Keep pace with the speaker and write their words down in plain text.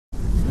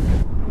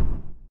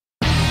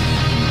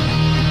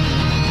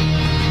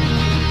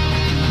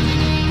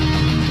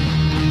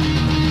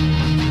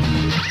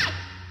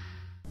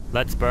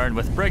Let's Burn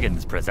with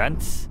Brigands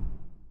presents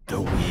The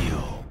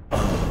Wheel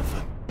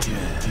of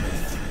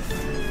Death.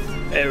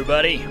 Hey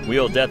everybody,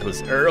 Wheel of Death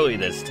was early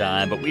this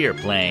time, but we are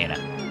playing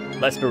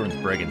Let's Burn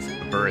with Brigands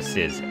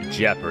versus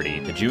Jeopardy,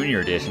 the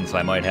junior edition, so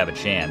I might have a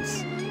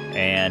chance.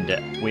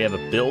 And we have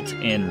a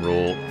built-in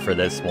rule for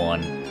this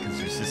one, because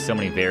there's just so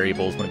many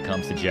variables when it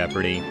comes to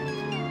Jeopardy.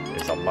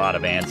 There's a lot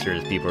of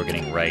answers people are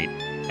getting right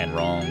and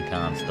wrong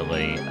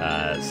constantly.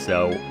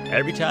 So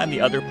every time the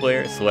other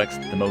player selects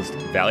the most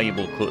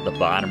valuable clue, the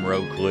bottom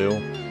row clue,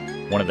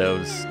 one of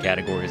those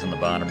categories on the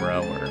bottom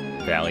row or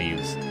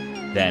values,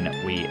 then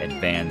we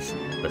advance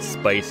the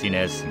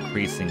spiciness,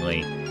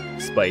 increasingly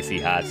spicy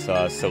hot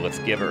sauce. So let's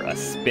give her a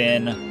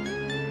spin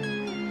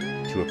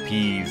to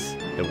appease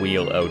the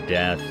Wheel of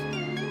Death.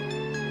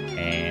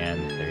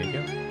 And there you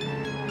go.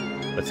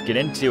 Let's get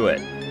into it.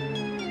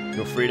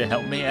 Feel free to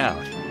help me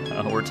out,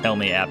 or tell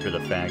me after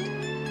the fact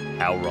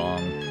how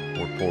wrong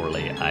or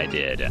poorly I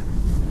did.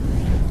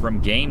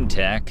 From Game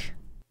Tech,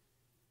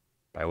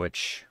 by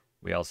which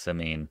we also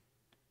mean,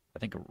 I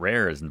think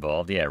Rare is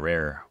involved. Yeah,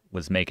 Rare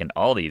was making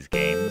all these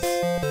games.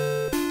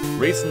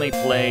 Recently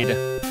played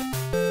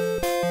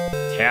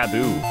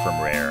Taboo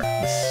from Rare,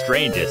 the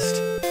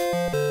strangest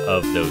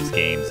of those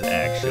games,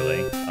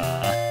 actually,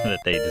 that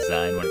they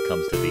design when it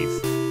comes to these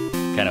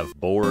kind of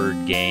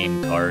board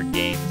game, card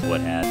games,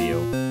 what have you.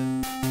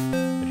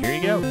 But here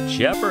you go,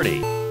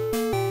 Jeopardy!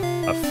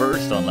 A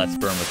first on Let's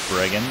Burn with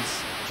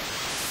Brigands.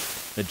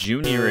 The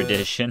junior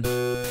edition,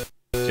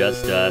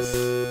 just us.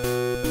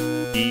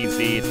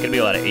 Easy. It's gonna be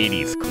a lot of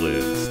 80s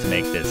clues to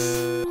make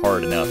this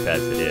hard enough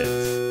as it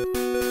is.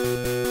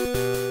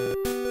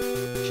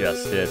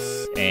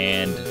 Justice,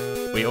 and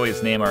we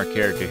always name our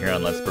character here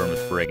on Let's Burn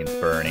with Brigands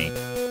Bernie.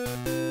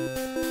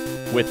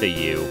 With a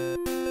U.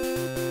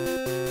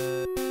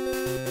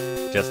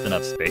 Just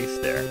enough space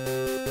there.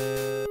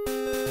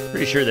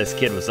 Pretty sure this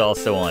kid was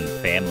also on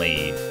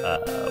Family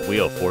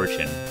Wheel of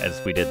Fortune,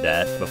 as we did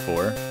that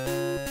before.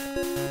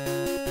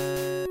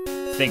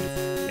 I think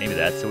maybe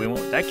that's so we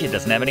won't. That kid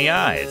doesn't have any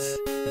eyes.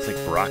 It's like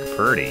Brock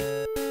Purdy.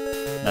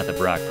 Not that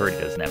Brock Purdy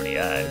doesn't have any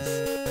eyes.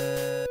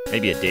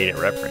 Maybe a dated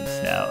reference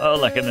now. Oh,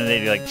 look, and then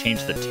they like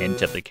change the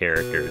tint of the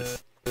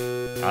characters. I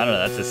don't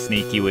know. That's a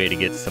sneaky way to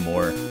get some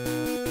more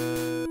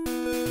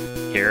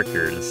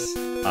characters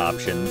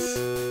options.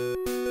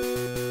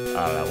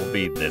 I don't know. We'll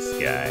be this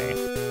guy.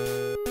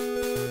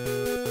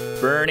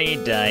 Bernie,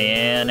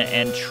 Diane,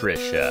 and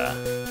Trisha.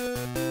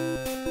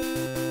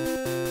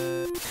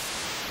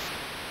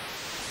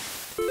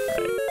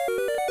 Right.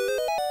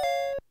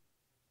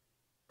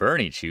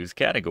 Bernie, choose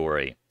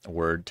category.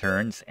 Word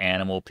turns,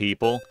 animal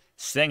people.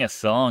 Sing a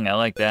song, I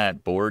like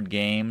that. Board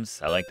games,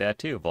 I like that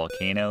too.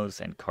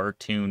 Volcanoes and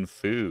cartoon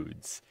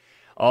foods.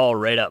 All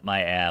right up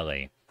my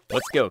alley.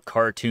 Let's go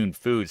cartoon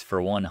foods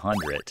for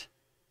 100.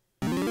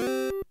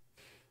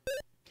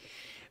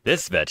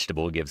 This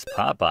vegetable gives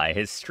Popeye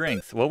his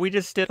strength. Well, we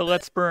just did a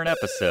Let's Burn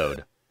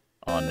episode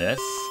on this,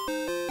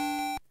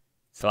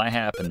 so I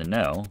happen to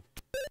know.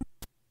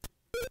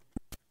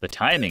 The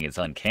timing is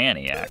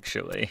uncanny,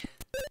 actually.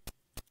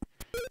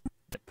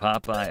 That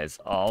Popeye is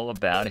all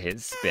about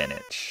his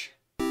spinach.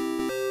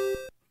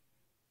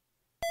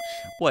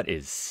 What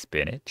is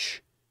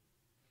spinach?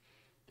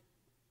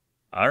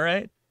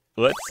 Alright,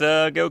 let's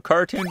go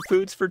cartoon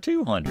foods for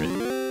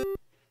 200.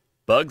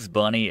 Bugs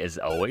Bunny is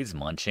always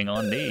munching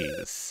on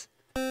these.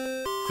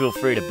 Feel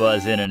free to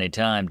buzz in any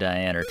time,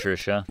 Diane or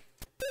Trisha.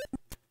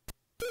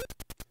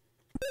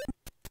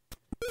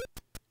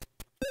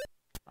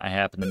 I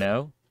happen to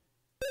know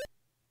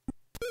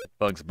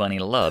Bugs Bunny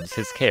loves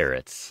his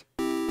carrots.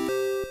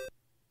 Heck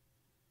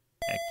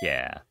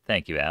yeah.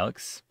 Thank you,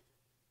 Alex.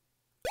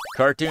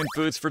 Cartoon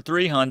foods for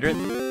 300.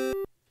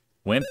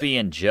 Wimpy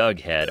and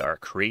Jughead are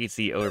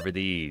crazy over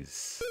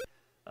these.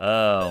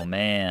 Oh,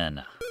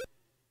 man.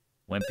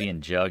 Wimpy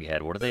and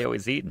Jughead, what are they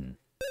always eating?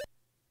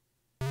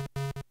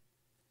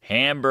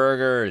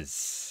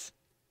 Hamburgers!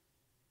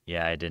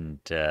 Yeah, I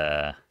didn't,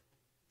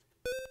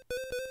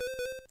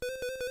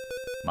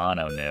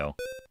 Mono knew.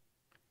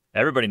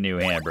 Everybody knew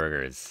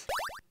hamburgers.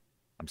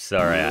 I'm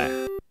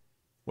sorry,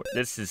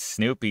 this is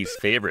Snoopy's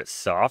favorite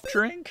soft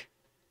drink?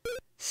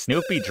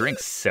 Snoopy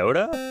drinks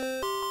soda?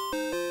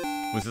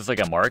 Was this like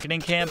a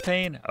marketing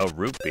campaign? Oh,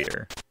 root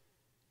beer.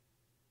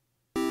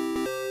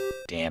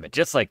 Damn it,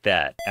 just like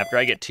that. After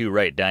I get 2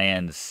 right,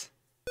 Diane's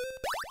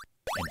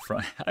in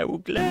front. I will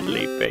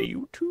gladly pay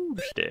you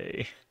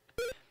Tuesday.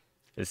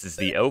 This is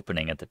the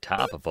opening at the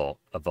top of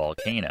a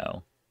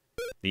volcano.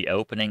 The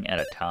opening at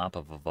the top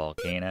of a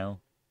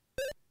volcano.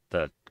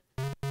 The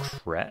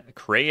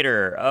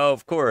crater. Oh,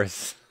 of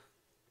course.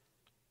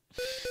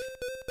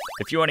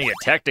 If you want to get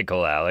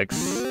technical,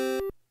 Alex.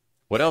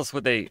 What else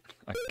would they...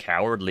 A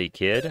cowardly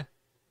kid?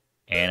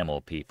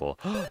 Animal people.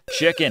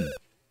 Chicken!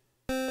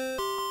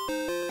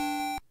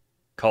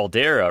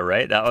 Caldera,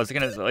 right? I was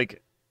gonna,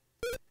 like...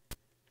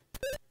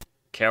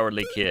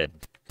 Cowardly kid.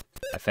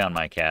 I found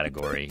my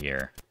category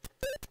here.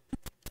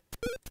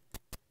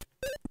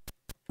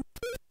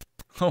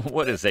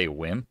 What is a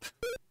wimp?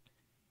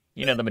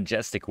 You know, the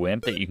majestic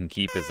wimp that you can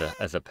keep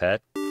as a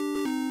pet?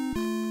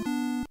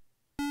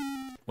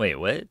 Wait,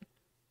 what?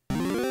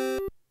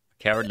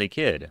 Cowardly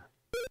kid.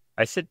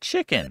 I said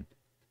chicken.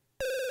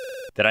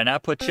 Did I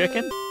not put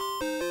chicken?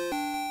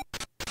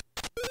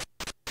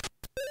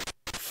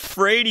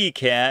 Fraidy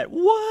cat?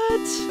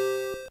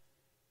 What?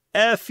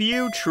 F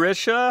you,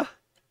 Trisha?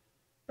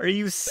 Are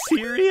you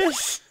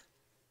serious?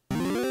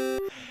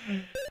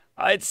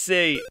 I'd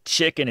say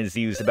chicken is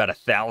used about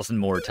 1,000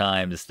 more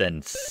times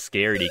than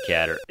scaredy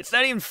cat. Or it's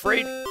not even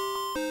Fraidy.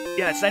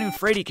 Yeah, it's not even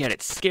Fraidy cat.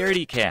 It's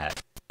scaredy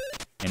cat.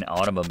 An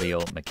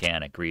automobile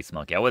mechanic, grease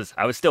monkey. I was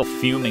still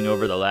fuming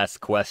over the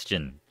last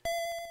question.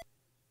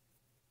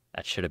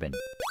 That should have been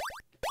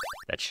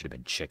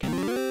chicken.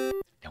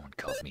 No one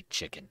calls me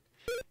chicken.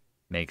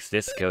 Makes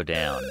this go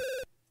down.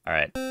 All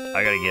right,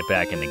 I gotta get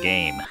back in the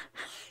game.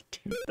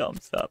 2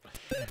 thumbs up.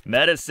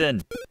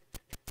 Medicine.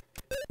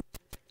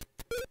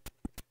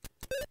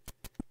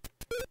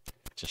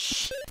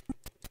 Just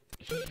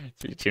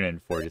tune in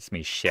for just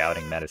me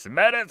shouting medicine.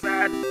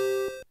 Medicine!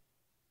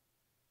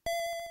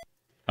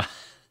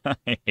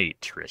 I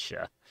hate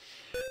Trisha.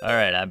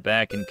 Alright, I'm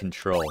back in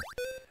control.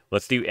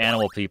 Let's do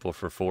animal people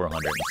for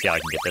 400 and see how I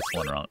can get this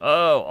one wrong.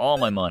 Oh, all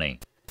my money.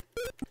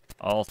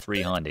 All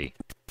 300.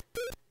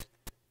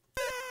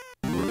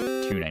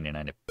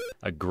 $2.99.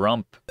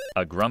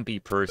 A grumpy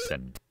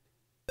person.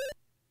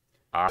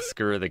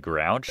 Oscar the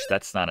Grouch?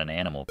 That's not an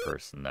animal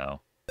person,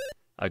 though.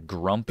 A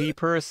grumpy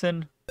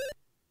person?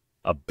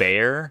 A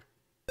bear?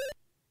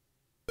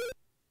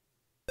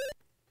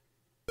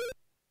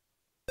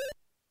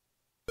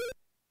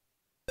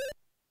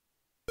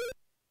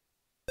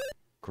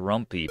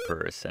 Grumpy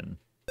person.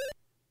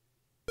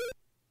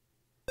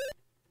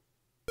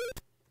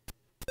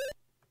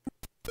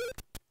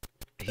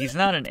 He's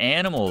not an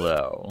animal,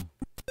 though.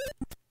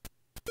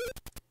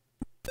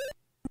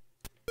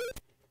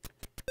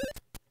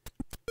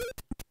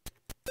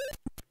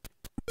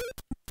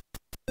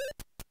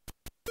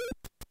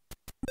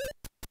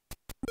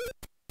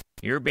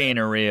 You're being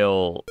a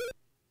real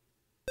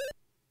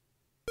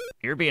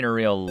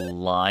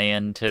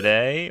lion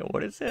today.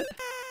 What is it?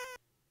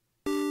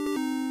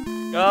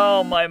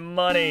 Oh, my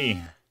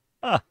money.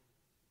 Ah.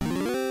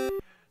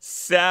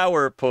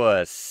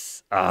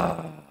 Sourpuss.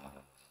 Ah.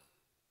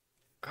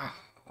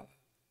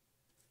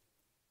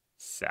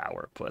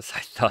 Sourpuss. I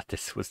thought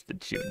this was the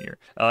junior.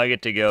 Oh, I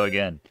get to go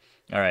again.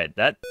 All right,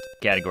 that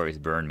category's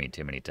burned me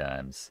too many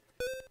times.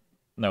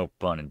 No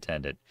pun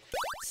intended.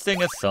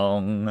 Sing a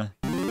song.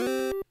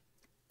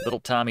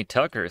 Little Tommy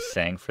Tucker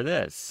sang for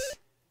this.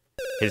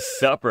 His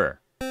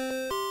supper.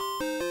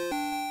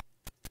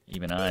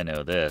 Even I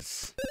know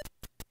this.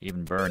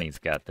 Even Bernie's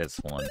got this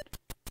one.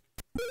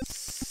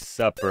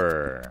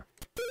 Supper.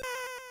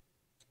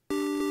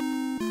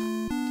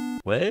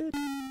 What?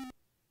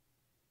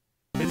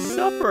 His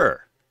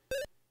supper.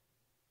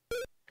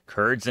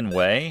 Curds and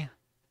whey?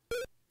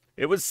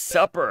 It was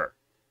supper.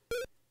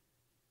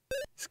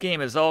 This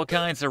game is all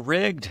kinds of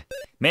rigged.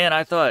 Man,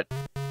 I thought...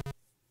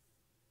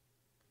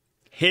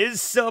 His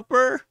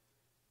supper?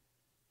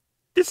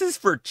 This is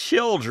for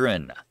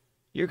children.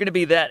 You're gonna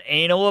be that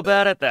anal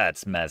about it?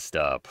 That's messed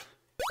up.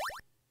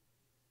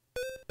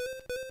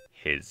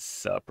 His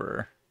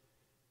supper.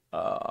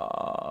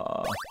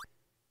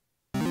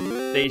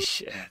 They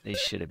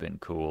should have been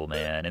cool,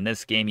 man. In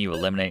this game, you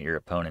eliminate your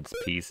opponent's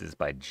pieces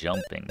by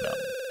jumping them.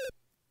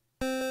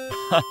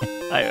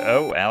 I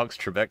owe Alex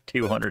Trebek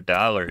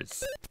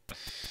 $200.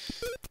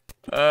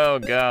 Oh,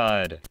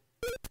 God.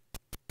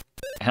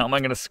 How am I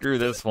going to screw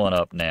this one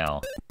up now?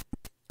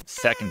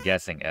 Second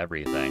guessing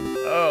everything.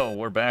 Oh,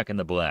 we're back in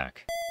the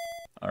black.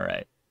 All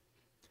right.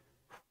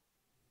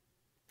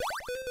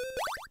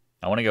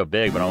 I want to go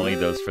big, but I'll leave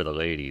those for the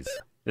ladies.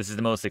 This is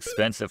the most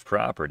expensive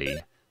property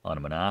on a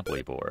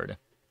Monopoly board.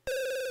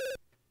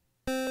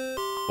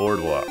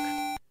 Boardwalk,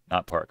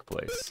 not Park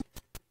Place.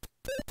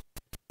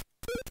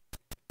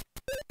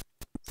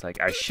 It's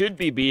like, I should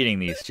be beating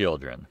these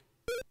children.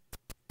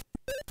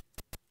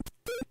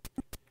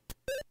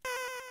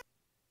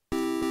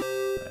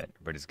 Alright,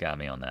 everybody's got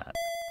me on that.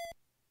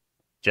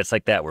 Just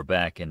like that, we're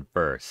back in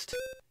first.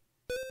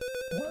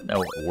 I want to know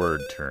what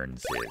word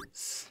turns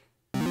is.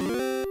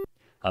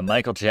 A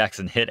Michael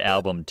Jackson hit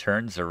album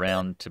turns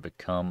around to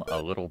become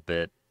a little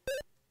bit...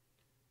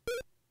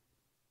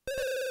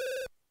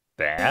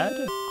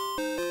 bad?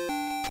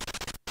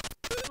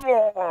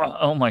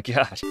 Oh my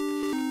gosh.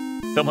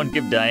 Someone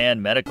give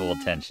Diane medical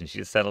attention. She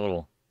just had a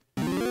little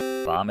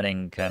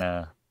vomiting kind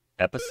of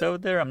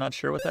episode there. I'm not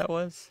sure what that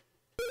was.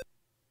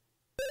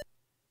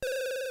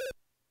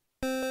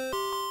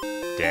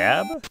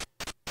 Dab?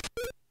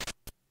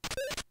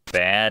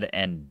 Bad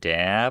and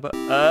dab?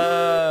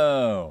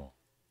 Oh.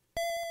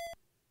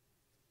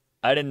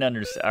 I didn't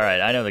understand. All right,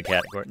 I know the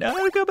category.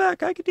 No, go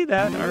back. I could do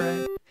that. All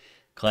right.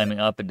 Climbing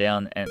up and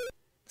down and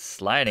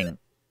sliding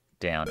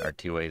down are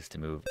 2 ways to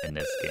move in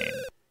this game.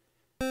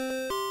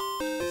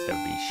 This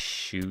would be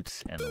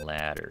chutes and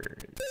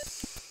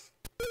ladders.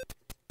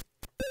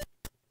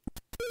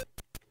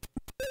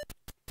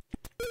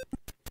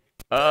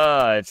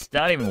 It's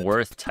not even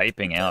worth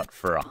typing out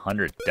for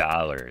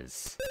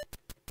 $100.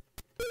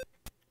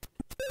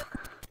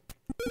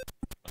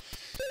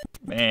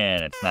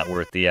 And it's not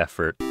worth the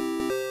effort.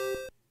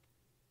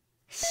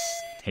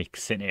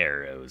 Snakes and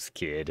arrows,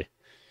 kid.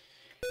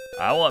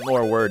 I want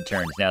more word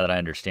turns now that I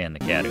understand the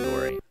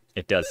category.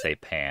 It does say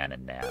pan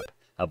and nap.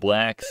 A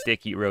black,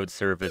 sticky road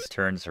surface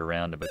turns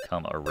around to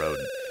become a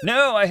rodent.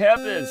 No, I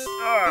have this!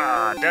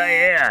 Ah,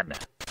 Diane!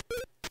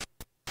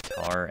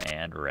 Tar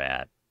and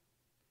rat.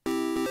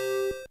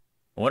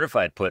 I wonder if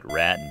I'd put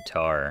rat and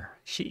tar.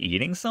 Is she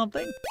eating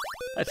something?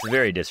 That's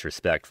very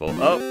disrespectful.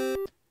 Oh,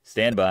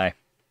 stand by.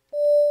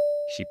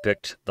 She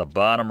picked the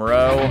bottom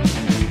row.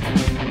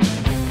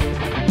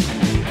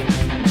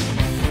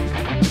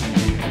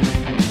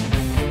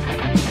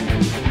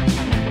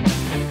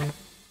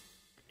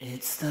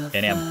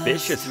 An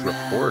ambitious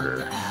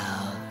reporter.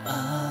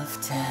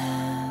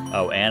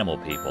 Oh, animal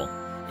people.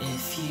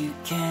 If you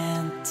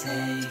can't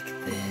take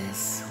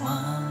this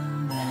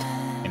one,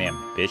 then an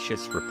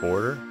ambitious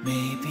reporter?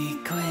 Maybe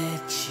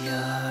quit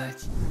your...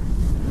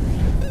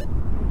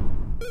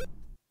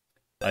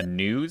 A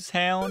news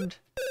hound?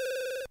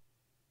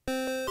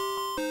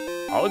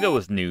 I'll go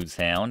with news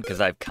hound, because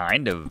I've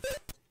kind of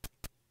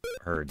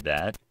heard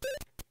that.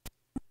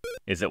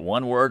 Is it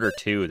one word or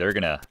two? They're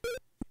gonna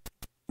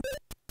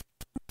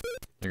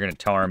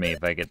tar me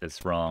if I get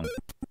this wrong.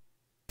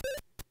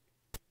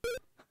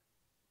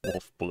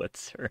 Wolf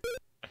Blitzer.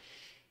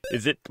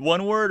 Is it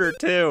one word or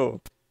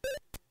two?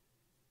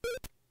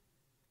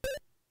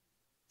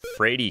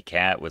 Fraidy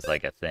cat was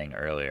like a thing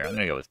earlier. I'm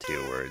gonna go with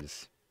 2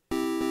 words.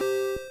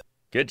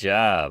 Good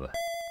job.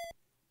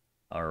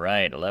 All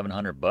right,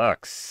 1,100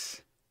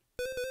 bucks.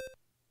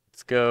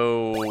 Let's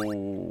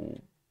go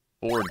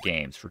board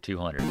games for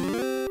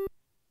 200.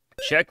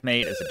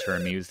 Checkmate is a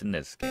term used in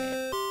this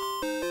game.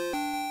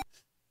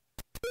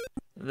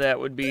 That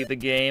would be the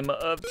game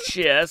of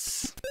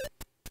chess.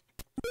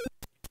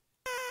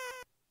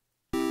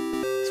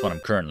 That's what I'm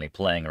currently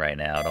playing right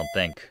now. I don't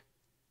think,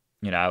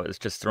 I was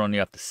just throwing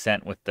you off the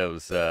scent with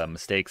those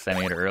mistakes I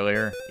made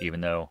earlier,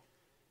 even though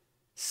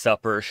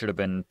supper should have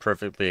been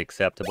perfectly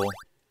acceptable.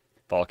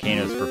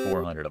 Volcanoes for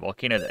 400. A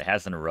volcano that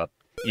hasn't erupted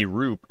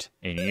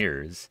in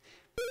years,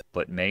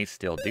 but may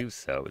still do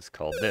so, is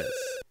called this.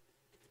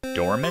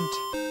 Dormant?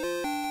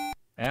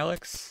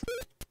 Alex?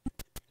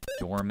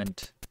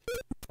 Dormant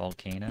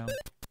volcano?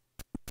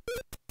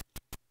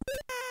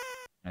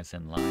 As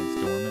in lies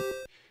dormant?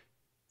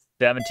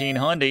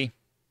 1700.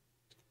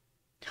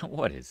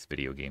 What is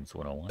Video Games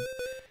 101?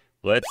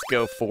 Let's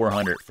go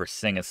 400 for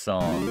Sing a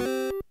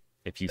Song.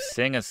 If you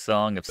sing a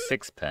song of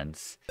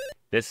sixpence,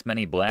 this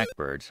many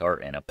blackbirds are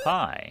in a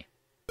pie.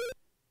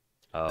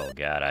 Oh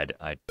God,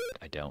 I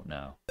don't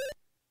know.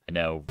 I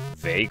know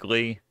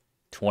vaguely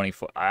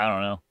 24. I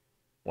don't know.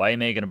 Why are you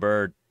making a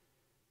bird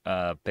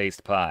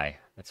based pie?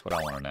 That's what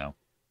I want to know.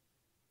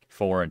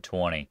 4 and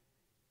 20.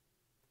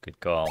 Good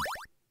call.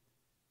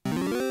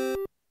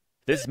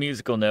 This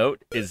musical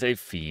note is a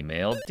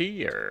female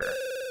deer.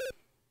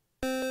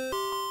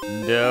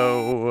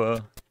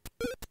 No.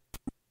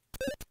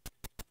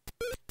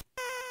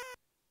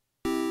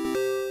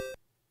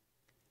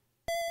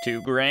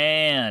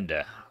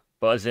 $2,000.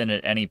 Buzz in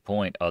at any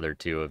point, other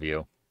 2 of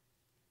you.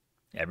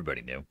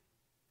 Everybody knew.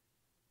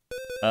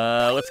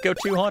 Let's go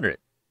 200.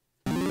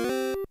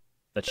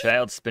 The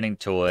child spinning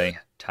toy,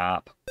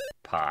 top,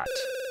 pot.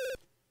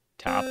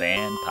 Top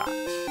and pot.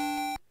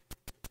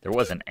 There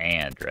was an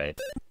and, right?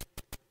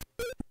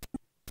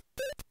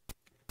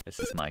 This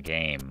is my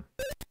game.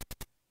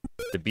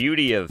 The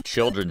beauty of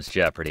children's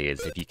Jeopardy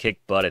is if you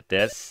kick butt at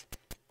this,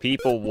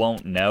 people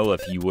won't know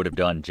if you would have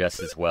done just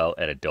as well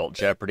at adult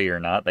Jeopardy or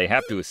not. They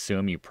have to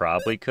assume you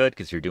probably could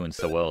because you're doing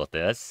so well at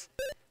this,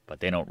 but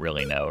they don't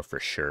really know for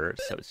sure,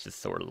 so it's just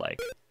sort of like,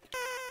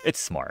 it's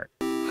smart.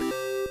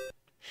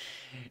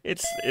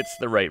 It's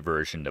the right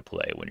version to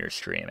play when you're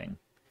streaming.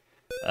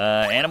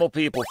 Animal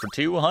people for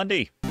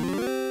 200.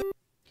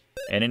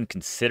 An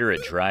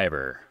inconsiderate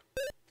driver.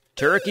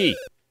 Turkey!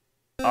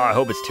 Oh, I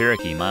hope it's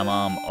turkey. My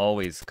mom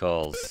always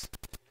calls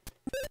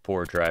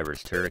poor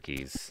drivers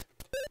turkeys.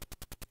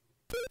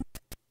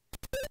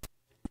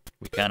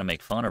 We kind of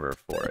make fun of her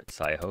for it,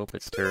 so I hope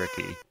it's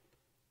turkey.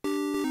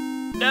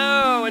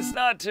 No, it's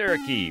not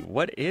turkey.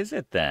 What is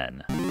it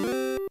then?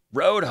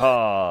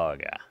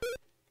 Roadhog.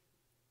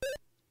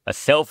 A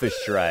selfish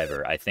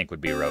driver, I think,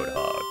 would be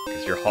roadhog,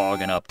 because you're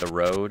hogging up the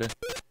road.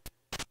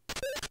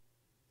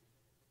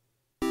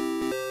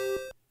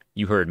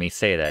 You heard me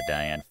say that,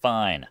 Diane.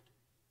 Fine.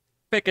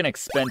 Pick an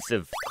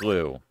expensive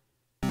clue.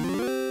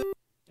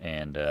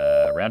 And,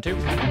 round 2.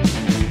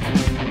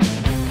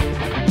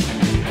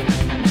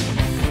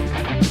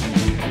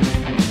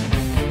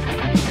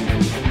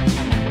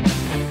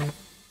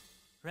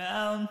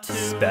 Round 2.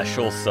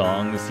 Special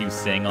songs you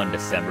sing on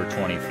December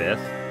 25th.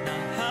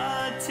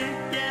 Hard to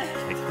get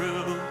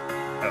through.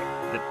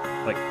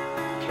 Oh, like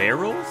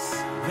carols?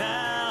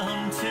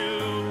 Round 2.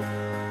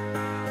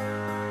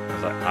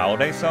 Was that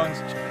holiday songs?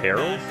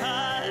 Carols?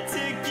 Hard to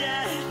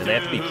get Do they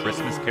have to be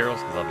Christmas carols?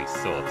 Because I'll be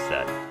so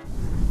upset.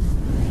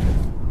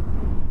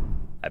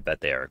 I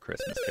bet they are a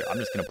Christmas carol. I'm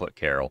just going to put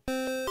carol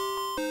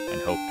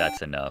and hope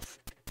that's enough.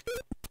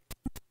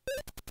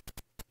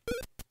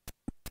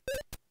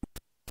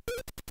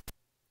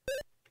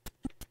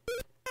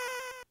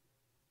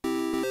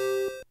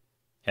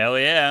 Hell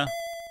yeah.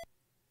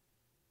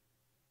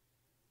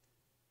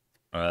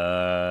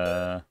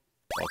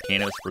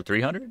 Volcanoes for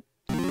 300?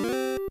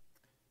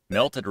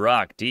 Melted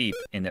rock deep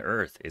in the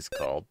earth is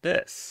called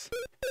this.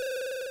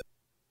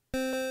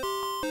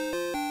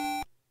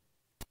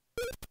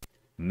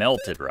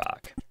 Melted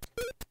rock.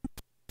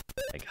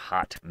 Like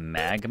hot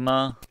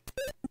magma.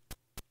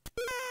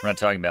 We're not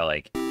talking about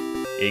like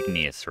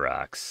igneous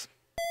rocks,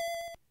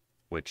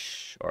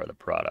 which are the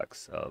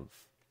products of...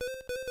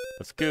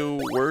 Let's go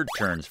word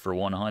turns for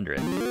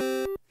 100.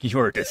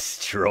 You're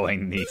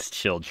destroying these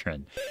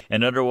children.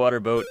 An underwater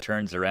boat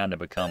turns around to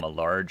become a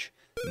large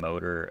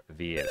motor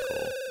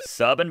vehicle.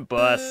 Sub and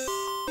bus.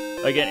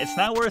 Again, it's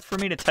not worth for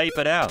me to type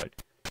it out.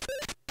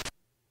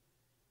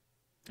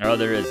 Oh,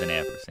 there is an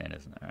ampersand,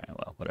 isn't there? Alright,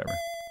 well, whatever.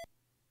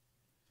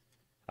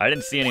 I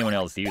didn't see anyone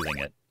else using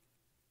it.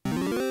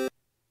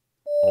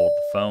 Hold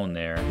the phone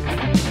there.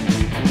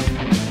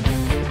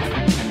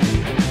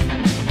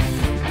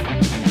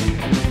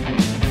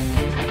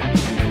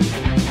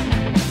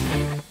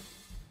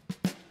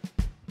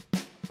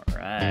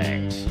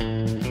 Alright.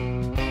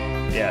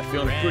 Yeah,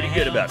 feeling pretty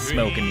good about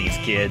smoking these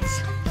kids.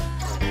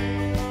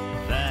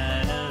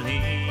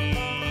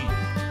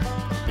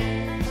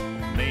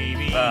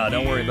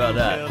 Don't worry about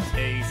that.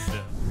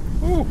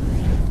 Ooh,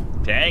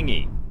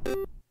 tangy.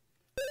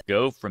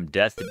 Go from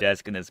desk to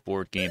desk in this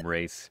board game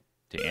race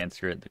to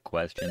answer the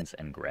questions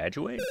and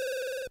graduate?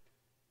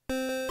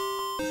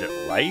 Is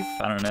it life?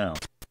 I don't know.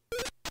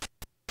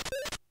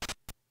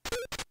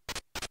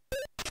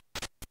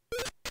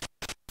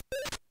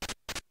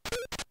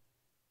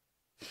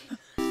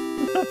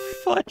 What the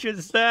fudge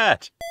is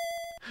that?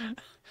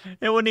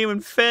 It wouldn't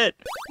even fit.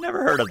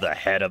 Never heard of the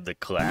head of the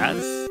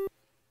class.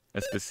 A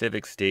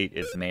specific state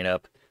is made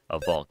up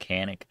of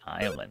volcanic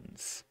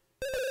islands.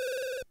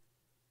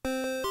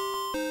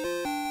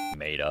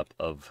 Made up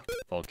of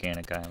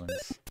volcanic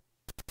islands.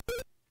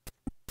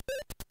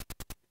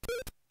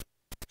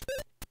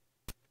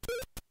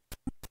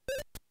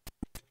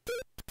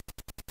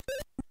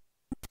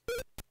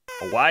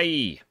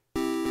 Hawaii.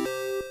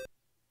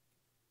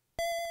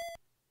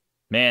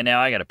 Man,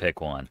 now I gotta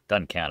pick one.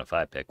 Doesn't count if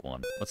I pick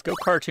one. Let's go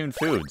cartoon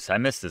foods. I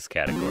missed this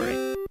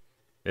category.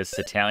 This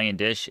Italian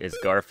dish is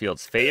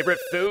Garfield's favorite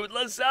food,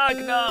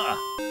 lasagna!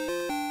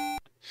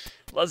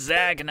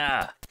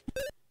 Lasagna!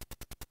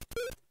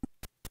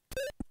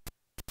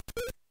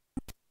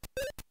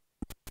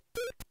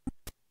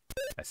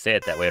 I say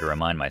it that way to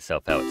remind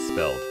myself how it's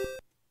spelled.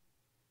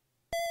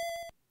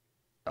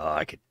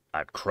 Oh,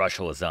 I'd crush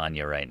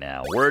lasagna right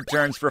now. Word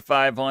turns for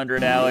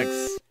 500,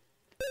 Alex.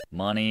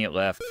 Money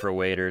left for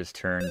waiters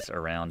turns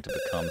around to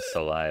become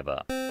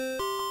saliva.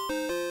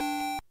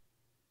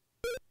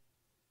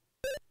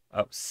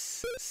 Oh,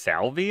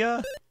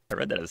 salvia? I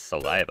read that as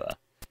saliva.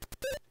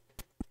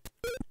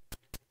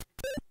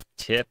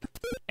 Tip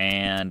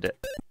and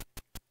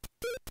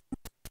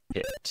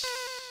hit.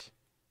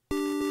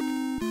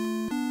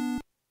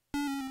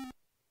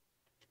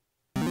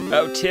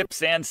 Oh,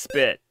 tips and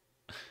spit.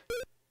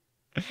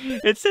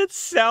 It said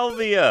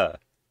salvia.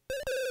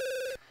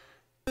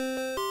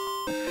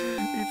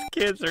 These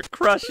kids are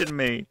crushing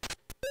me.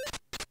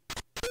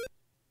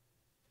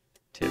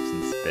 Tips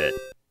and spit.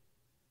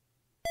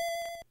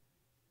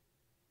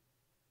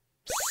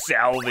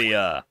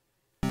 Salvia.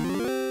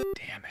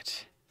 Damn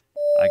it.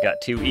 I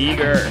got too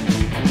eager.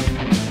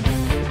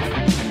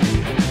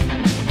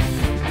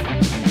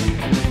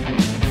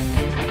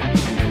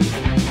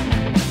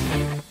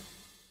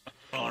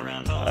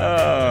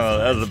 Oh,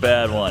 that was a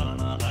bad one.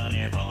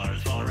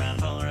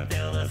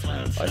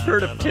 I've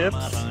heard of tips.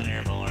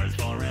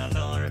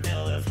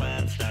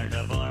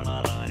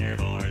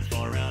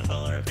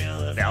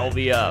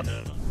 Salvia.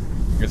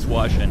 It's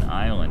Washington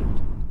Island,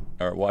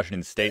 or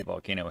Washington State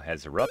volcano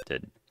has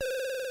erupted.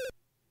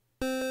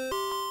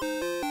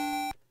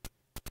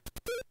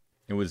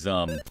 It was,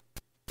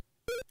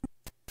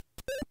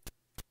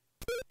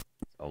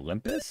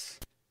 Olympus?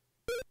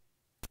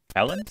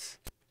 Helens?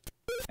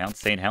 Mount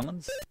St.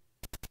 Helens?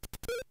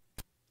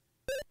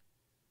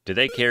 Do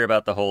they care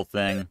about the whole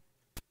thing?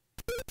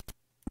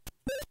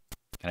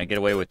 Can I get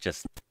away with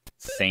just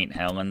St.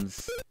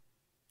 Helens?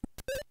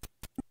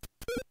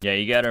 Yeah,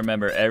 you gotta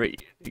remember,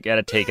 you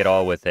gotta take it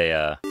all with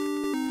a,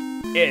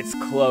 it's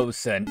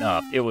close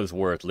enough. It was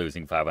worth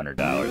losing $500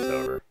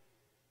 over.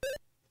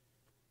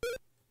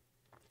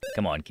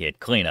 Come on, kid,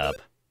 clean up.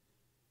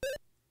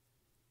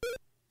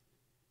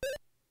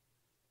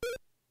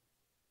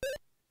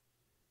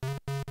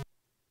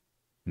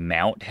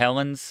 Mount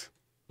Helens?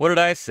 What did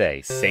I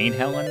say? St.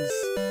 Helens?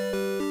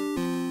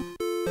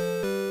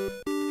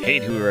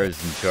 Hate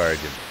whoever's in charge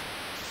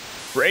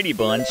of Brady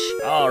Bunch.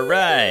 All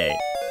right.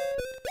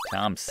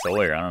 Tom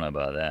Sawyer. I don't know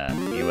about that.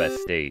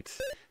 U.S. states.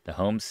 The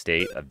home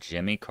state of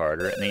Jimmy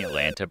Carter and the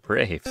Atlanta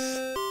Braves.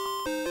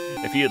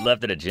 If you had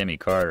left it at Jimmy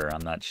Carter, I'm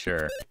not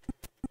sure.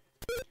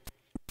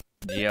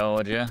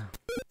 Georgia.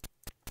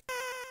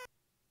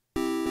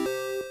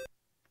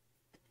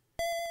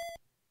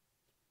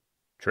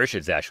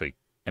 Trisha's actually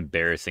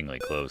embarrassingly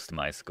close to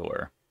my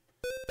score.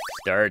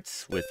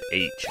 Starts with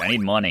H. I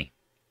need money.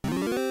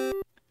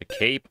 The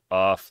Cape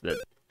off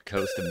the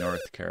coast of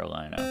North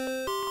Carolina.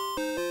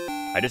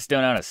 I just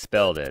don't know how to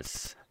spell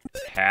this.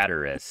 It's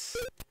Hatteras.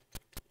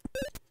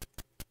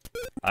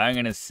 I'm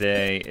gonna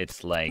say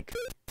it's like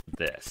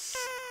this.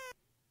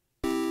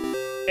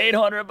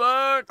 800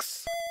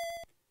 bucks!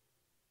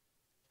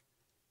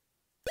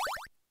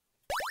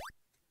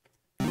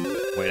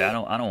 Wait, I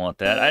don't want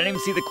that. I didn't even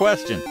see the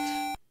question.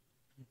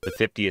 The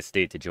 50th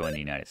state to join the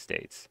United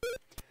States.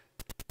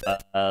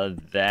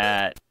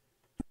 That...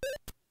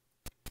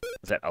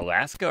 Is that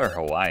Alaska or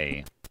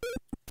Hawaii?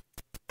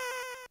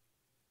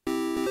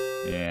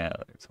 Yeah,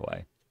 it's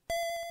Hawaii.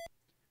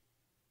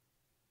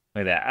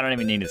 Look at that. I don't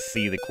even need to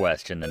see the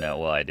question to know.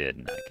 Well, I did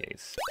in that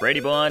case.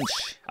 Brady Bunch.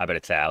 I bet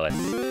it's Alice.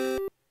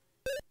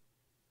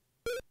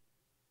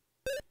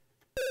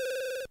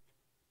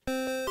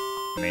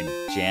 I mean,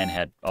 Jan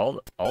had...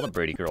 All the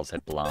Brady girls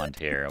had blonde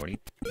hair. What are you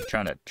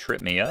trying to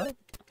trip me up?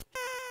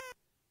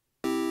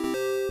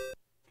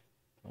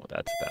 What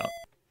that's about.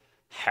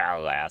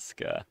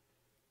 Alaska.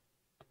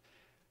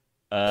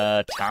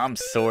 Tom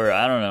Sawyer.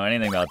 I don't know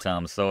anything about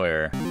Tom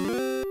Sawyer.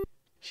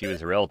 She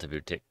was a relative who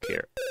took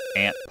care.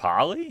 Aunt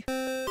Polly?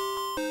 Is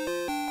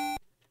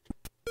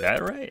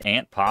that right?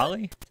 Aunt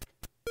Polly?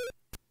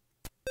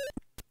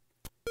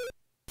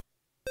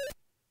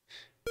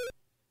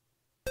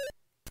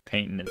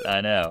 Painting it,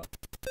 I know.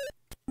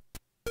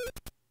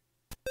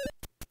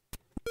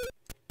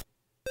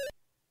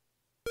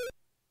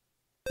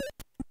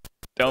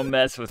 Don't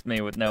mess with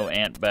me with no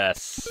Aunt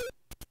Bess.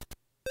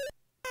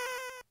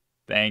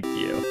 Thank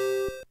you.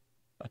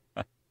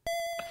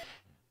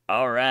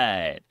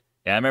 Alright.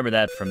 Yeah, I remember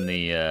that from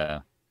the,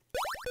 I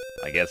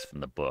guess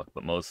from the book,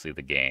 but mostly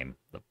the game.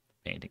 The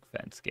painting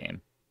fence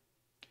game.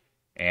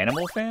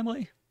 Animal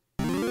family?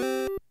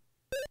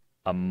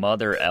 A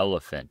mother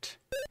elephant.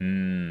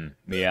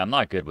 Yeah, I'm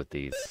not good with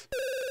these.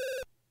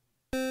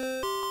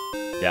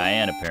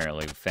 Diane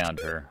apparently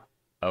found her.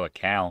 Oh, a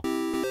cow.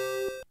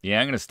 Yeah,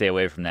 I'm gonna stay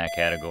away from that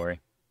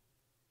category.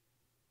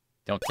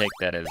 Don't take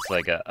that as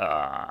like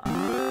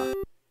a,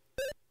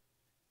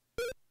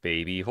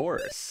 baby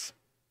horse.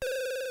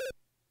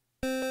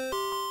 You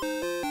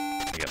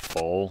got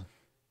foal.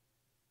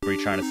 Were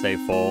you trying to say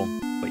foal?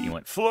 But you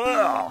went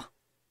foal!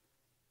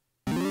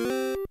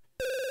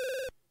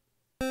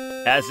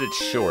 As it's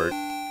short,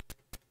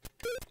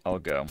 I'll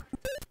go.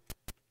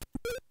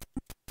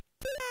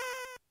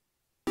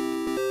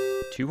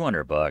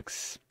 200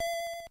 bucks.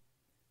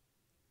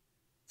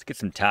 Let's get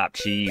some top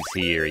cheese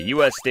here.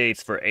 U.S.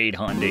 states for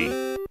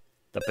 800.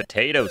 The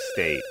potato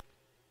state.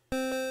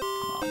 Come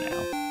on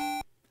now.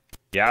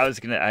 Yeah, I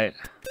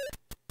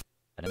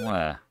didn't want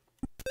to...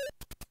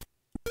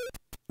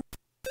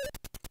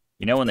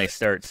 You know when they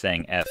start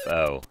saying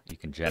F-O, you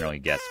can generally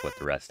guess what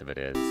the rest of it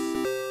is.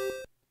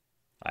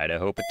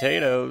 Idaho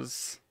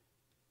potatoes.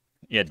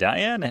 Yeah,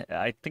 Diane,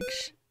 I think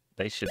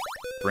they should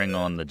bring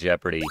on the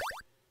Jeopardy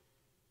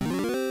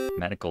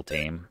medical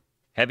team.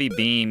 Heavy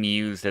beam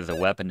used as a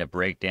weapon to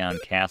break down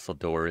castle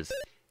doors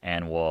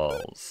and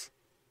walls.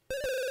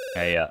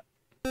 Hey,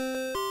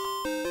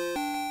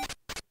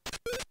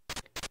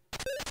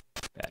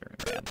 battering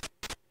ram.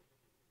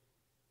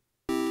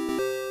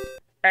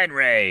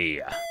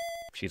 Henry!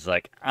 She's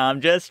like,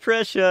 I'm just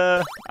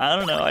Trisha. I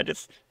don't know,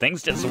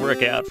 things just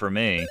work out for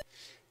me.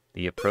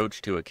 The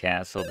approach to a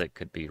castle that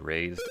could be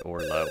raised or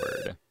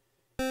lowered.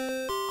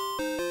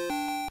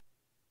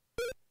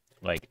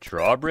 Like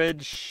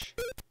drawbridge?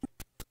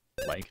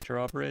 Like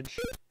drawbridge?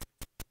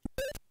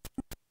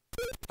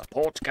 The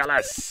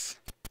portcullis!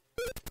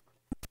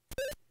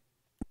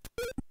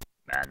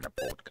 Man, the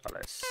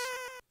portcullis.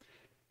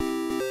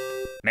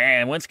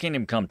 Man, when's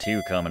Kingdom Come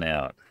 2 coming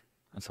out?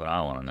 That's what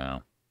I want to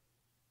know.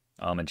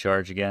 I'm in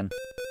charge again?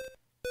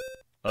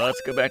 Well,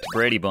 let's go back to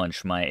Brady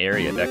Bunch, my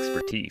area of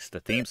expertise. The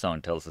theme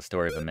song tells the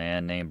story of a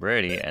man named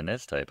Brady and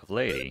this type of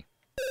lady.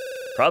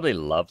 Probably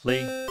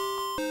lovely.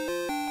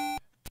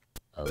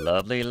 A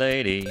lovely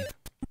lady.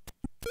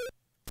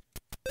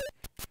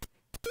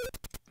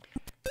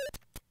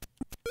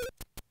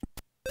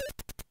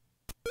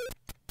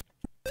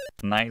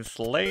 Nice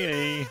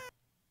lady.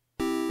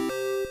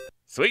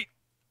 Sweet.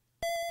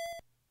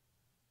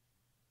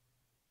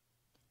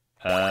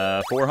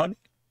 400.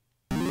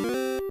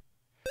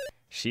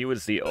 She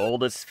was the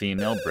oldest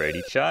female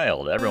Brady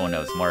child. Everyone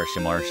knows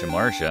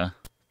Marsha.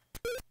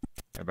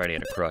 Everybody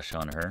had a crush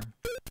on her.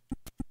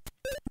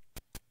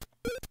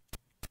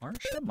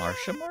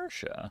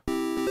 Marsha.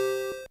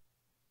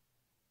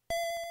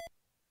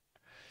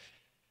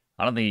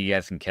 I don't think you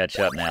guys can catch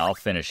up now. I'll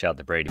finish out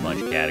the Brady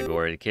Bunch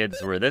category. The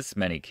kids were this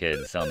many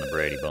kids on the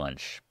Brady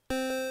Bunch.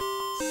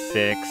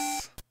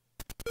 6.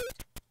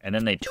 And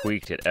then they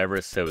tweaked it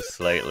ever so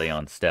slightly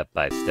on step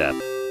by step.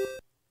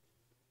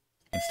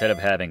 Instead of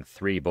having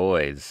 3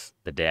 boys,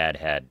 the dad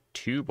had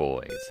 2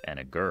 boys and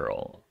a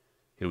girl,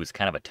 who was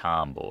kind of a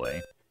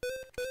tomboy.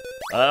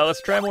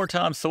 Let's try more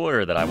Tom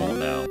Sawyer that I won't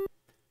know.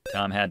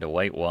 Tom had to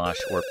whitewash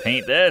or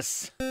paint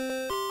this.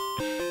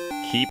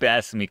 Keep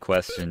asking me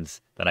questions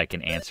that I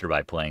can answer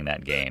by playing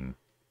that game.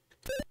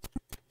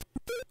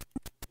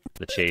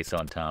 The chase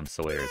on Tom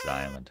Sawyer's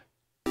Island.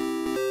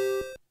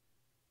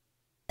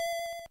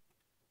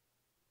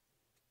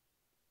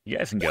 You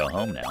guys can go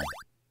home now.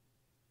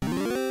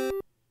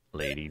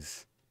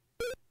 Ladies.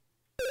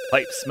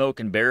 Pipe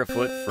smoking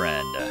barefoot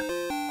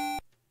friend.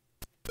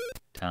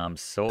 Tom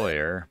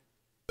Sawyer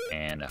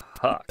and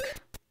Huck.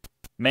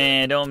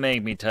 Man, don't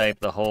make me type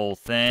the whole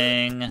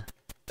thing.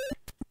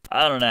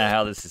 I don't know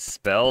how this is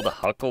spelled.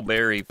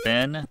 Huckleberry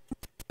Finn.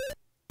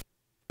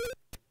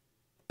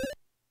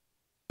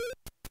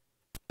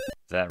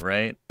 Is that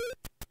right?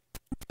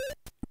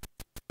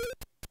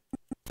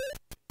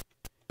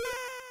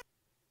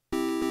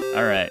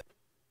 All right.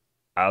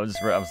 I was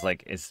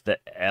like, is the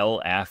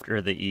L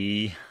after the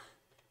E?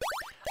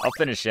 I'll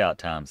finish out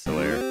Tom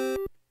Sawyer.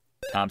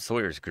 Tom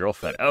Sawyer's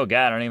girlfriend. Oh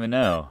God, I don't even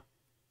know.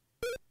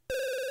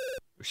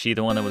 Was she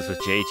the one that was with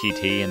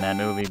JTT in that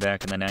movie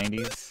back in the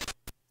 90s?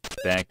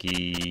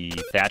 Becky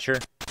Thatcher?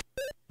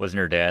 Wasn't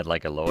her dad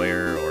like a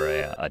lawyer or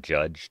a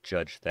judge?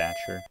 Judge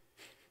Thatcher?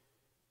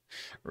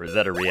 Or is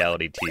that a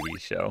reality TV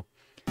show?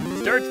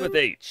 Starts with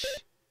H.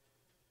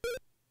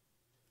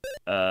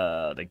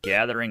 The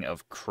gathering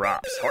of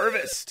crops.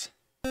 Harvest!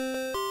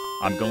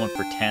 I'm going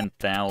for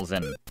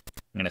 10,000. I'm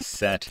going to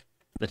set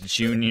the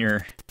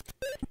Junior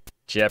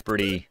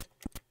Jeopardy.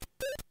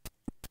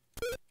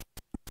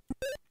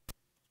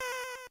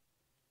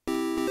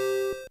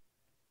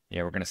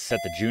 Yeah, we're going to set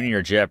the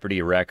Junior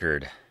Jeopardy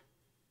record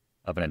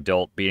of an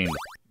adult beating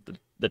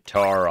the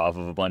tar off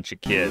of a bunch of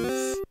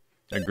kids.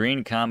 A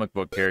green comic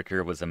book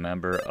character was a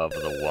member of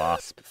the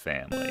Wasp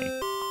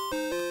family.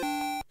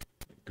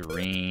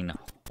 Green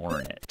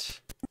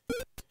Hornet.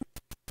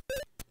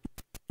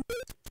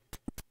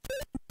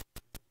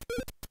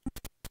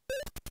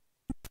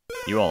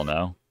 You all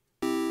know.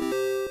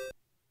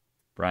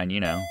 Brian, you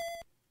know.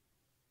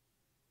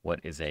 What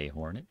is a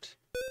hornet?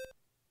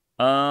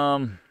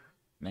 Man,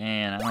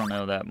 I don't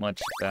know that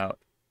much about...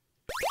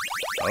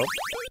 Oh.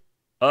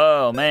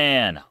 Oh,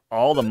 man.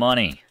 All the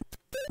money.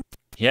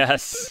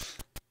 Yes.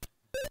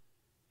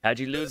 How'd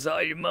you lose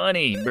all your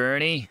money,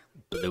 Bernie?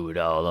 Blew it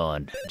all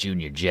on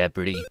Junior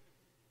Jeopardy.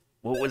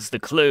 What was the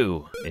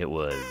clue? It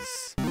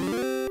was...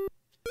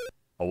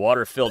 a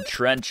water-filled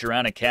trench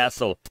around a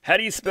castle. How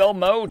do you spell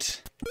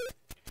moat?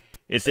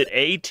 Is it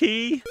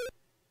A-T?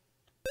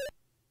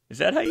 Is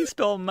that how you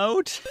spell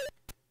moat?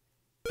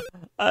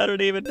 I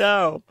don't even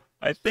know.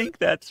 I think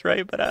that's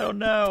right, but I don't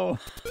know.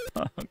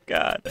 Oh,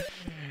 God.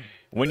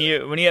 When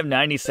you have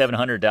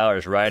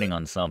 $9,700 riding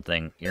on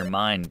something, your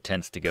mind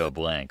tends to go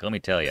blank. Let me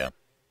tell you.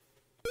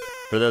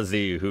 For those of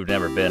you who've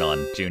never been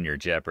on Junior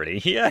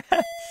Jeopardy,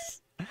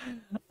 yes!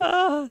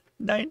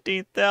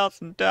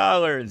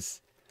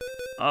 $19,000.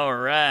 All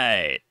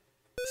right.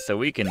 So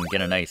we can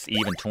get a nice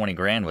even 20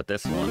 grand with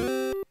this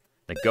one.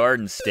 The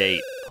Garden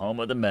State,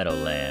 home of the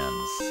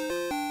Meadowlands.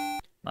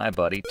 My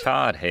buddy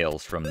Todd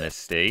hails from this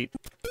state.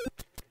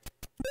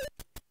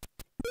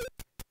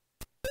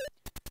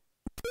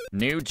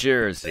 New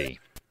Jersey.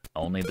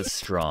 Only the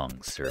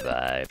strong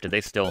survive. Do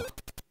they still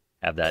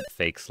have that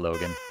fake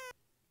slogan?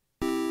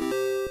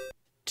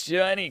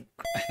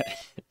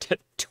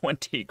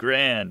 20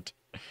 grand.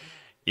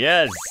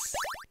 Yes.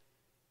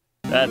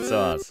 That's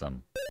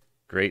awesome.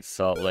 Great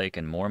Salt Lake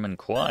and Mormon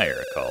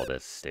Choir call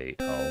this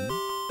state home.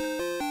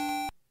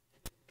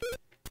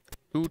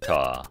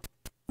 Utah.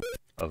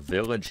 A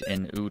village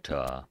in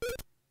Utah.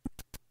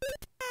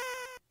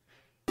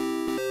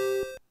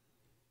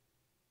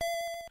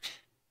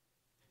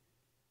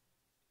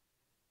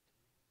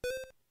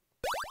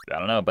 I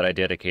don't know, but I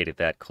dedicated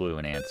that clue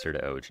and answer to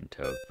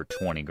Ojentove for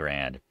 20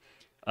 grand.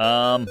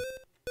 I'm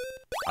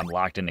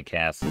locked into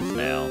castles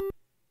now.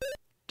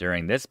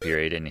 During this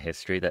period in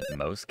history that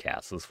most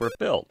castles were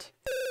built.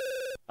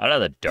 I don't know,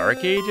 the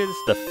Dark Ages?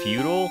 The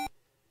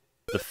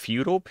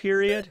feudal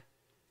period?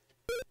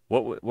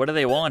 What do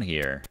they want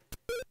here?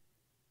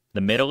 The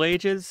Middle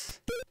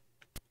Ages?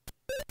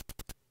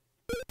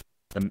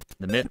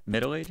 The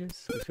Middle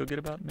Ages? We feel good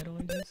about Middle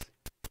Ages?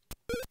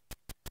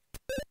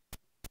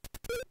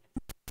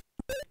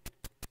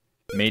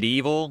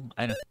 Medieval?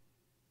 I don't...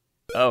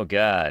 Oh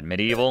God,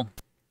 medieval?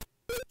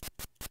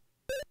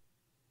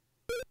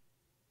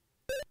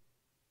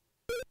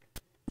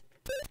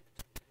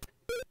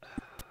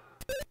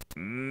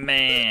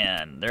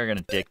 Man, they're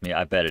gonna dick me.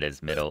 I bet it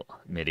is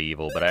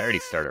medieval, but I already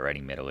started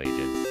writing Middle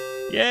Ages.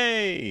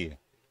 Yay!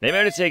 They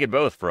might have taken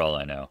both for all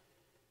I know.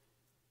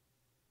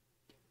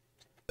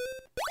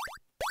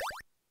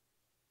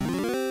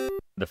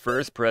 The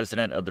first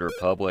president of the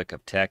Republic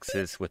of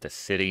Texas with a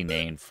city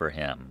named for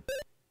him.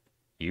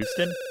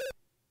 Houston?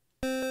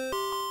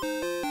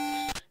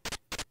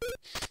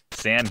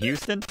 Sam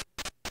Houston?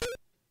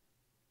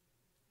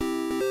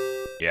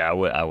 Yeah, I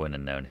wouldn't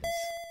have known his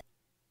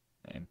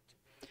name.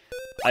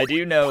 I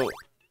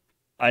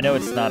know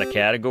it's not a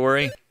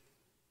category.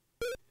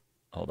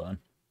 Hold on.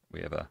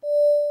 We have a...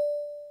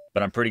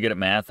 But I'm pretty good at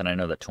math, and I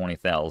know that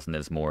 20,000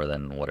 is more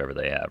than whatever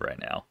they have right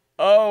now.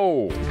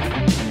 Oh!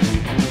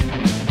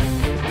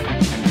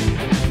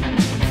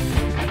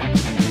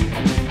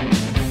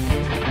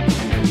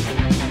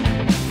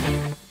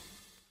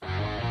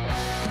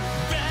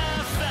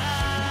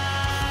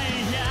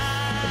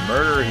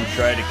 murderer who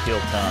tried to kill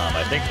Tom.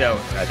 I think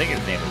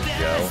his name was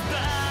Joe.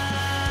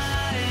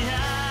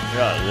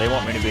 Yeah, do they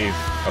want me to be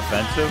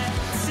offensive?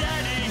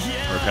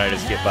 Or can I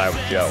just get by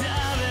with Joe?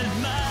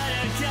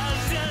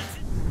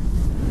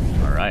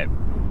 Alright.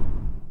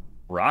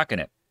 Rocking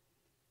it.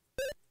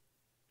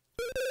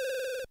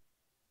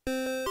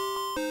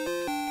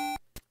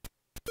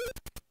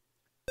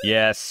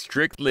 Yeah,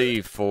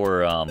 strictly for,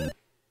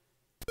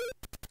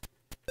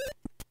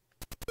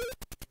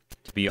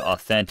 to be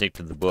authentic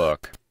to the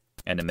book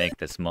and to make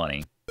this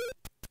money,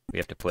 we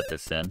have to put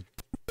this in.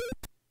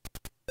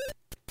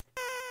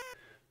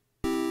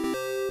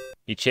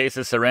 He chased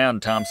us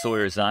around Tom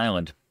Sawyer's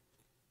Island.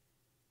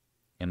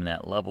 Him and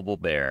that lovable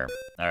bear.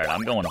 Alright,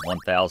 I'm going to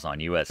 1,000 on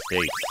U.S.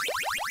 states.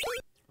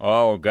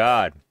 Oh,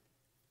 God.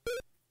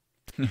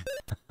 I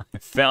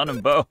found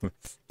them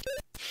both.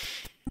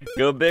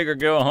 Go big or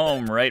go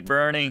home, right,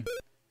 Bernie?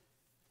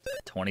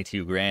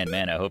 22 grand,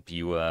 man. I hope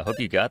you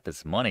got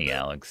this money,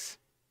 Alex.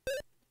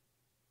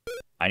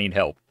 I need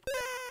help.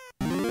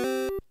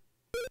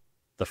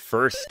 The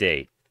first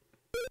state.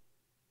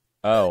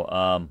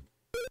 Oh,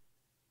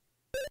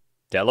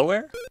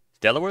 Delaware? Is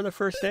Delaware the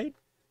first state?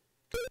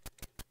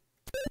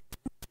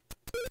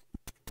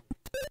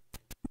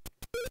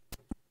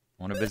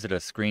 Want to visit a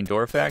screen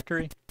door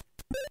factory?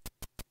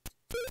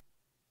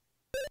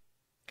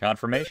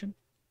 Confirmation?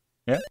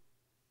 Yeah?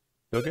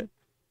 Feel good?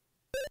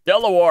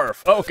 Delaware!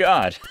 Oh,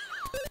 God!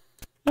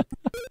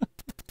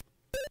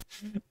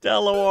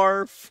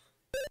 Delaware!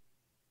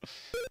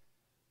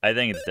 I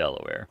think it's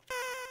Delaware.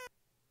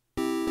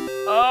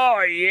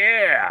 Oh,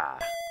 yeah!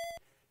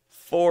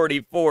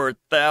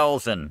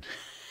 44,000.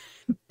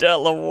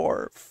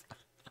 Delaware.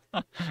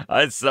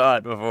 I saw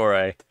it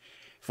before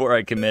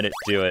I committed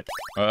to it.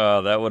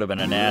 Oh, that would have been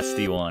a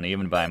nasty one,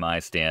 even by my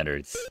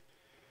standards.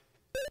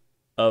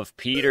 Of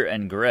Peter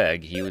and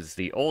Greg, he was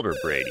the older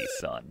Brady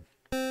son.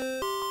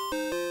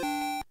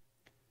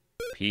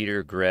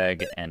 Peter,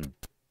 Greg, and...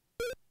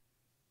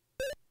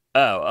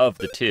 Oh, of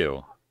the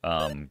two,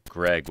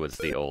 Greg was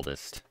the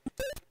oldest.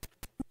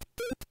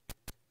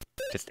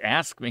 Just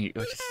ask me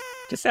who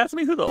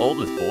the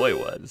oldest boy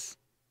was.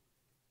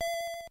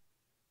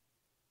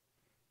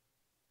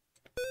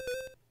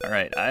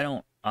 Alright,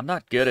 I'm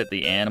not good at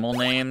the animal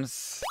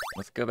names.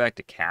 Let's go back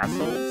to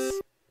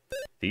castles.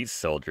 These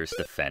soldiers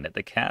defended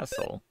the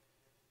castle.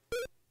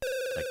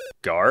 Like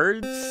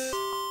guards?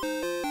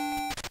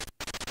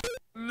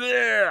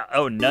 Yeah.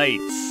 Oh,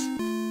 knights.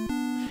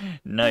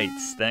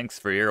 Knights. Thanks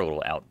for your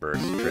little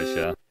outburst,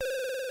 Trisha.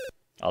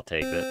 I'll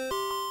take it.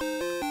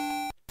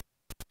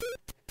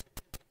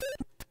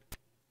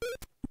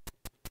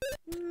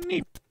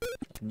 Neat.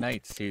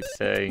 Knights, you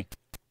say.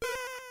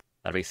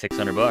 That'll be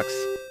 600 bucks.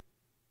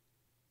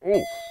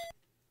 Ooh.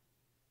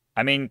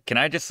 I mean, can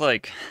I just,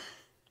 like...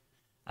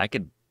 I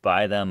could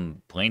buy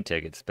them plane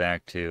tickets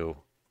back to...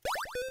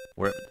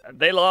 where...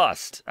 They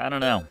lost! I don't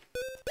know.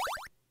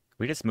 Can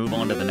we just move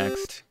on to the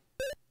next?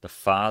 The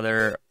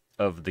father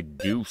of the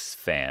Goose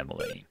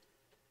family.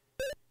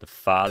 The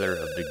father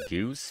of the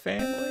Goose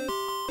family?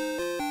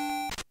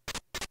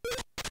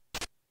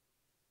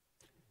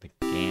 The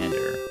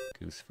gander.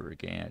 Goose for a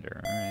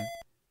gander, alright.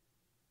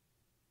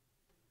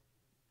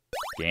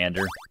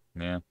 Gander,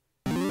 yeah.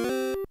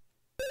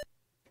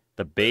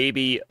 The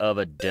baby of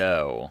a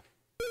doe.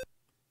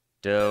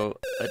 Doe,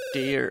 a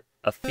deer,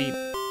 a a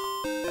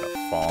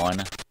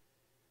fawn.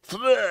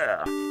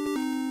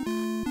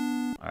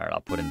 Alright,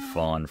 I'll put in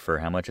fawn for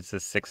how much is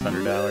this?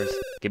 $600?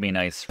 Give me a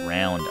nice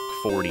round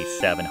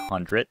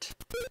 4,700.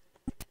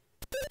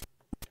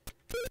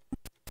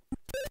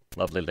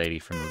 Lovely lady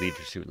from the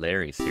Leisure Suit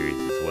Larry series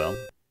as well.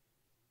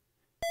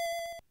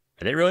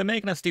 Are they really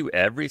making us do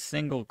every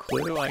single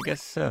clue? I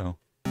guess so.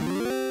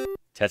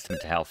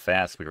 Testament to how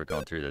fast we were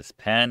going through this.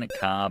 Pen,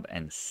 Cobb,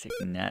 and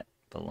Signet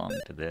belong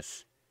to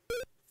this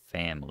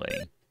family.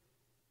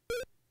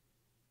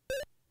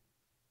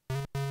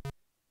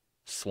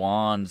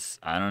 Swans,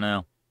 I don't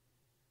know.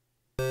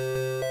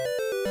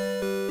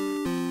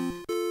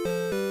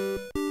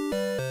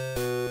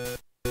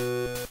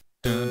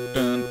 Dun,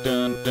 dun,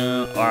 dun,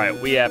 dun.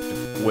 Alright, we have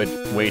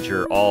to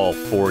wager all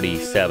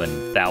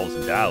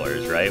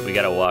 $47,000, right? We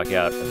gotta walk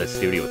out of the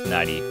studio with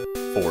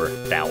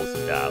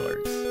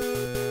 $94,000.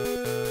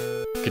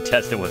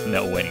 Contestant with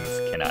no winnings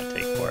cannot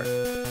take part.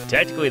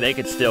 Technically, they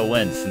could still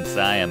win since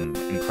I am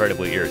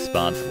incredibly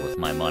irresponsible with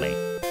my money.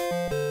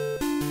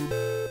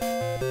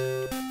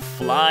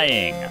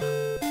 Flying.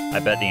 I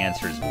bet the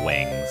answer is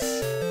wings.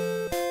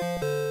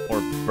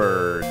 Or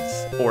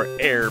birds. Or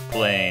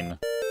airplane.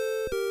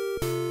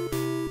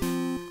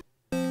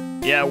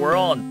 Yeah, we're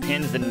all on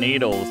pins and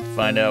needles to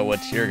find out what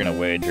you're gonna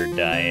wager,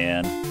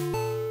 Diane.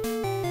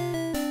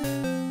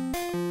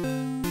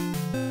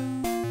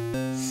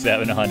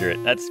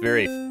 700. That's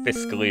very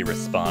fiscally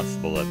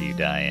responsible of you,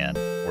 Diane.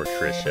 Or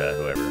Trisha,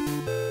 whoever.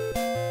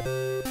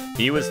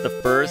 He was the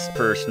first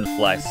person to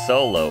fly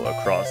solo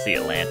across the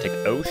Atlantic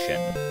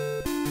Ocean.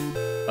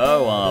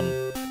 Oh,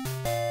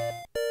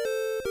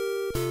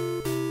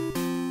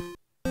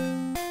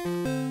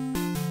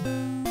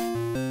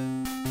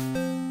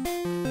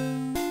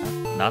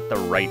 not the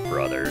Wright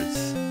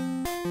brothers.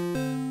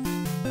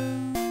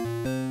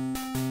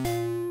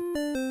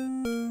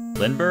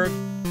 Lindbergh?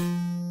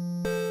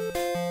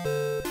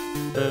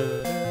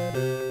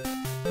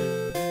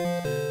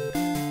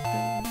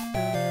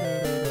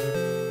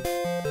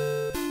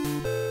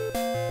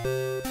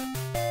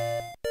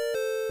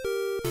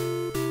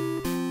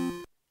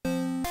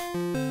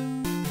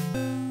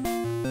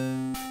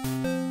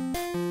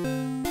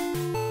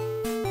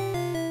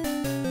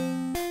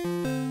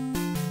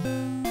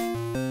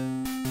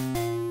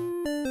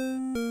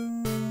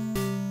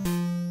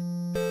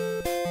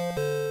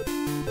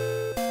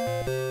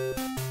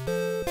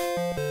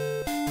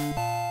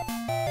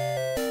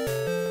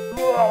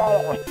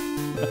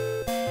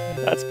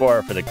 That's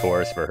par for the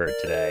course for her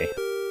today.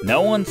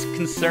 No one's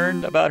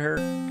concerned about her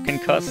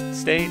concussed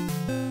state?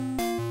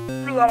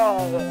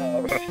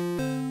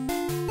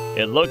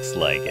 It looks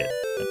like it.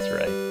 That's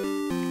right.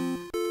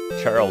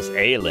 Charles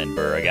A.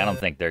 Lindbergh. I don't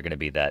think they're going to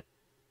be that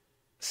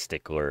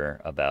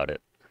stickler about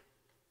it.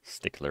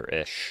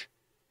 Stickler-ish.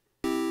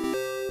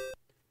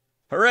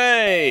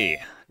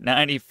 Hooray!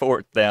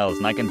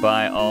 94,000. I can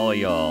buy all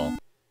y'all.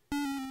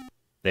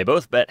 They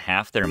both bet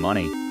half their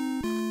money,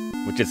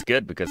 which is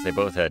good because they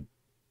both had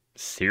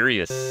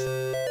serious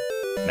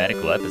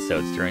medical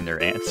episodes during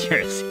their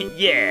answers.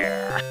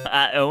 Yeah,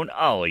 I own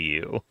all of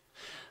you.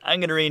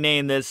 I'm going to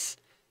rename this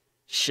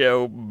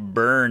show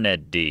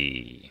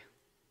Burnaby.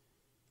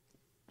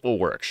 We'll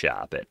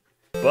workshop it.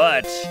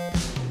 But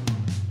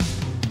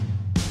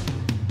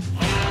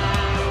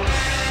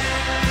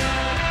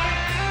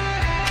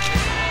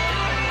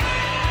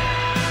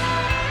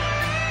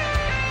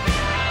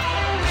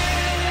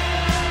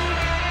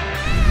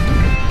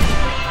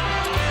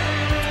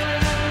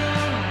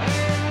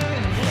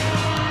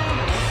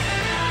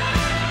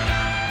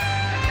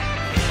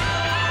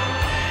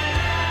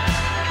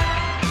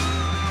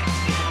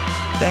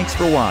thanks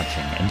for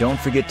watching, and don't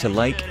forget to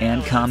like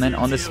and comment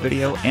on this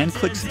video, and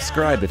click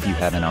subscribe if you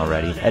haven't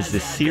already, as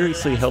this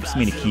seriously helps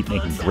me to keep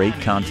making great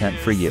content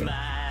for you.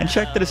 And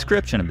check the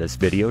description of this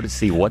video to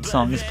see what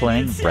song is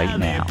playing right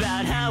now.